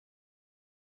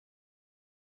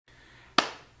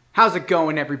How's it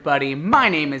going, everybody? My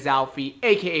name is Alfie,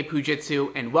 aka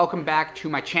Pooh.Jitsu, and welcome back to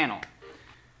my channel.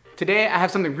 Today I have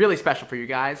something really special for you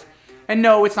guys. And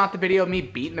no, it's not the video of me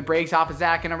beating the brakes off of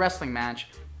Zach in a wrestling match.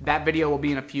 That video will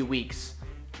be in a few weeks.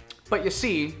 But you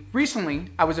see, recently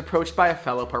I was approached by a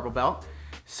fellow purple belt,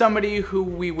 somebody who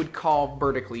we would call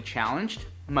vertically challenged,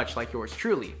 much like yours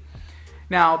truly.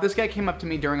 Now, this guy came up to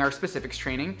me during our specifics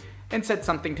training and said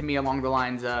something to me along the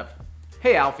lines of,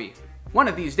 "Hey Alfie, one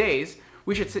of these days,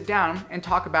 we should sit down and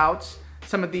talk about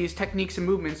some of these techniques and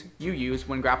movements you use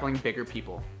when grappling bigger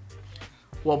people."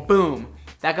 Well, boom,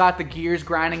 that got the gears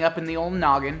grinding up in the old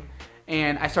noggin,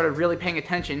 and I started really paying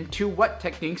attention to what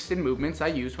techniques and movements I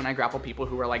use when I grapple people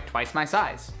who are like twice my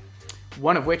size.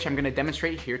 One of which I'm going to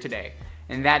demonstrate here today,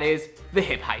 and that is the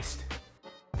hip heist.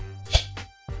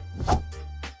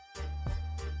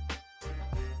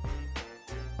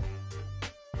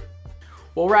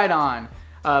 Well, right on.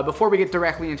 Before we get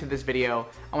directly into this video,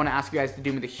 I want to ask you guys to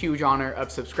do me the huge honor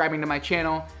of subscribing to my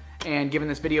channel and giving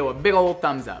this video a big old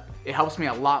thumbs up. It helps me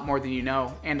a lot more than you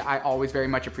know, and I always very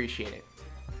much appreciate it.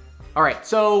 Alright,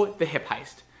 so the hip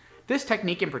heist. This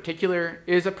technique in particular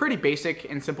is a pretty basic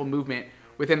and simple movement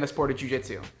within the sport of Jiu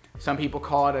Jitsu. Some people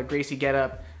call it a Gracie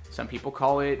getup, some people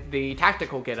call it the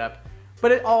tactical getup,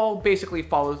 but it all basically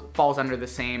falls under the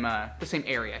same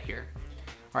area here.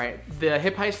 Alright, the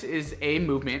hip heist is a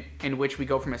movement in which we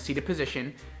go from a seated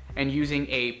position, and using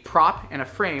a prop and a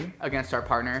frame against our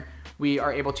partner, we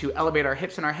are able to elevate our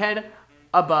hips and our head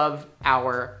above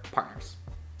our partners.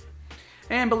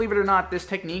 And believe it or not, this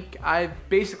technique I've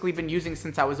basically been using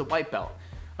since I was a white belt.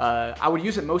 I would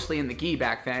use it mostly in the gi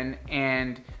back then,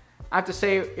 and I have to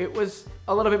say it was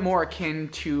a little bit more akin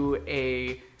to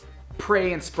a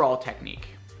pray and sprawl technique.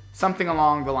 Something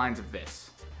along the lines of this.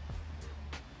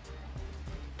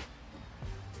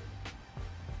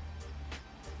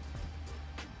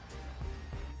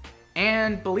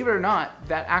 And believe it or not,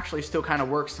 that actually still kind of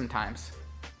works sometimes.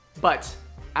 But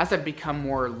as I've become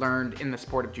more learned in the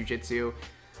sport of Jiu Jitsu,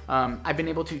 I've been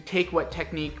able to take what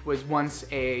technique was once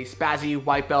a spazzy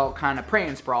white belt kind of pray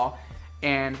and sprawl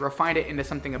and refine it into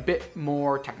something a bit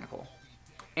more technical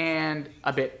and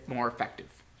a bit more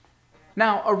effective.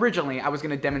 Now, originally I was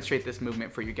going to demonstrate this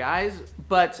movement for you guys,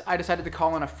 but I decided to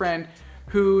call in a friend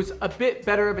who's a bit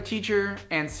better of a teacher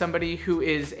and somebody who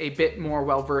is a bit more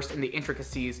well versed in the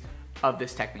intricacies of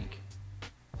this technique.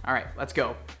 All right, let's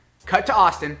go. Cut to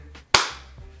Austin.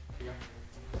 All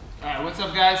right, what's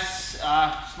up, guys?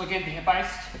 Just looking at the hip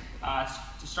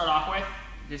heist. To start off with,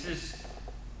 this is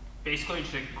basically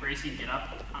just a Gracie get up.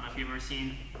 I don't know if you've ever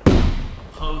seen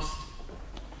post,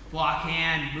 block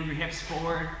hand, move your hips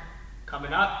forward,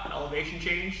 coming up, elevation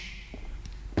change.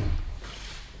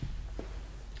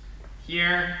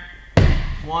 Here,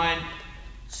 1,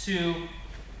 2,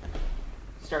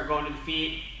 start going to the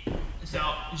feet. So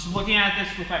just looking at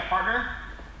this with my partner,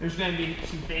 there's going to be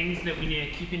some things that we need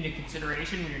to keep into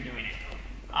consideration when you're doing it.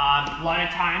 A lot of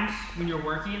times when you're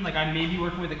working, like I may be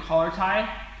working with a collar tie,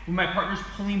 when my partner's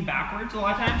pulling backwards, a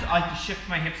lot of times I like to shift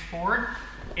my hips forward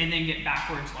and then get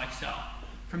backwards like so.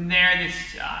 From there,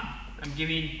 I'm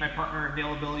giving my partner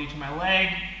availability to my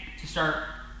leg to start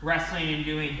wrestling and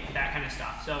doing that kind of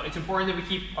stuff. So it's important that we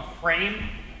keep a frame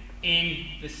in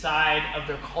the side of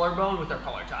their collarbone with our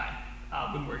collar tie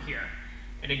when we're here.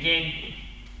 And again,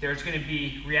 there's going to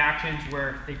be reactions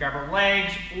where they grab our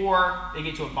legs or they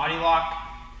get to a body lock,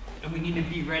 and we need to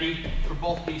be ready for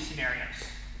both these scenarios.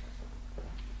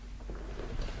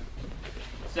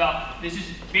 So this is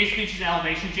basically just an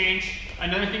elevation change.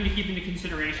 Another thing to keep into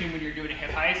consideration when you're doing a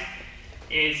hip heist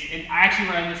is, and I actually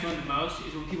run this one the most,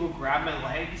 is when people grab my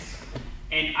legs,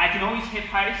 and I can always hip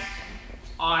heist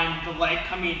on the leg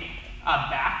coming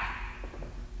back,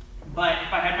 but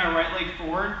if I had my right leg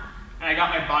forward and I got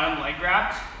my bottom leg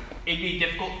grabbed, it'd be a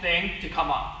difficult thing to come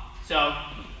up. So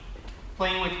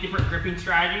playing with different gripping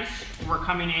strategies, we're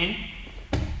coming in,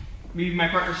 maybe my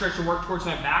partner starts to work towards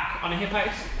my back on a hip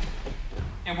heist,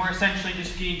 and we're essentially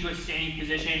just getting to a standing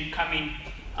position, coming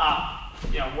up,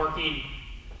 working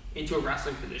into a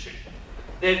wrestling position.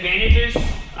 The advantages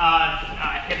of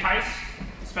hip heists,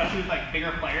 especially with like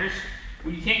bigger players,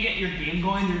 when you can't get your game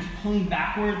going, there's pulling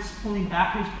backwards, pulling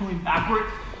backwards, pulling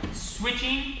backwards.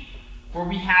 Switching, where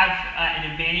we have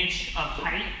an advantage of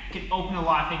height, can open a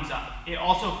lot of things up. It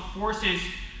also forces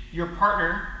your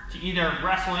partner to either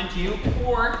wrestle into you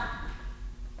or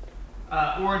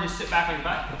just sit back on your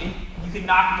butt. And you can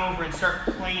knock them over and start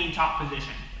playing top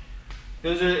position.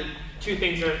 Those are two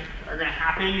things that are going to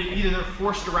happen. Either they're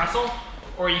forced to wrestle,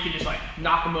 or you can just like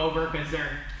knock them over because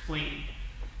they're fleeing.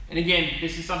 And again,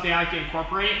 this is something I like to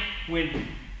incorporate when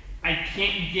I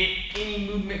can't get any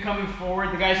movement coming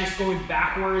forward. The guy's just going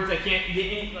backwards. I can't get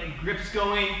any like grips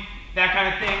going, that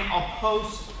kind of thing. I'll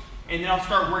post and then I'll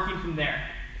start working from there.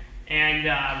 And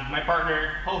my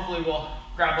partner hopefully will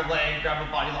grab a leg, grab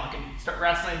a body lock, and start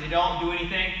wrestling. They don't do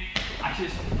anything. I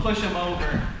just push them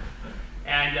over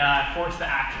and force the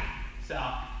action. So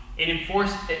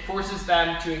it forces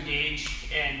them to engage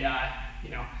and you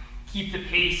know, keep the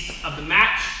pace of the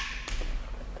match.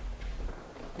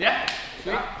 Yeah.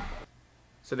 Sweet.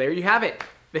 So there you have it,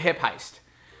 the hip heist.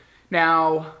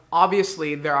 Now,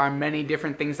 obviously, there are many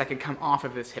different things that could come off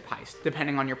of this hip heist,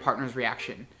 depending on your partner's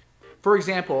reaction. For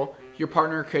example, your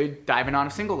partner could dive in on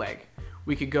a single leg.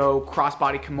 We could go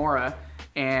crossbody Kimura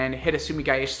and hit a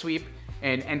Sumigaishi sweep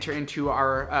and enter into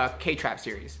our K-trap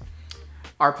series.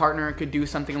 Our partner could do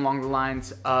something along the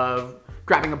lines of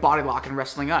grabbing a body lock and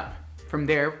wrestling up. From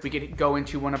there, we could go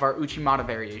into one of our Uchimata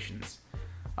variations.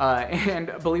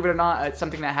 And believe it or not,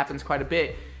 something that happens quite a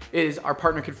bit is our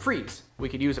partner could freeze. We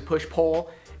could use a push-pull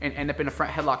and end up in a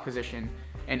front headlock position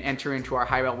and enter into our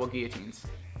high elbow guillotines.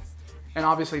 And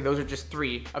obviously those are just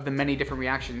 3 of the many different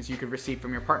reactions you could receive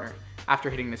from your partner after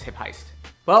hitting this hip heist.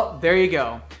 Well, there you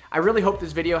go. I really hope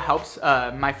this video helps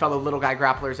my fellow little guy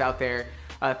grapplers out there.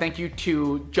 Thank you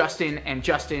to Justin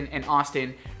and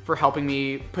Austin for helping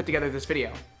me put together this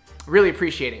video. Really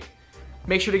appreciate it.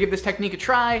 Make sure to give this technique a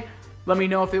try. Let me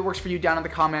know if it works for you down in the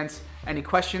comments. Any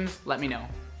questions, let me know.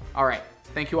 All right,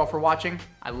 thank you all for watching.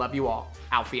 I love you all.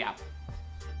 Alfie out.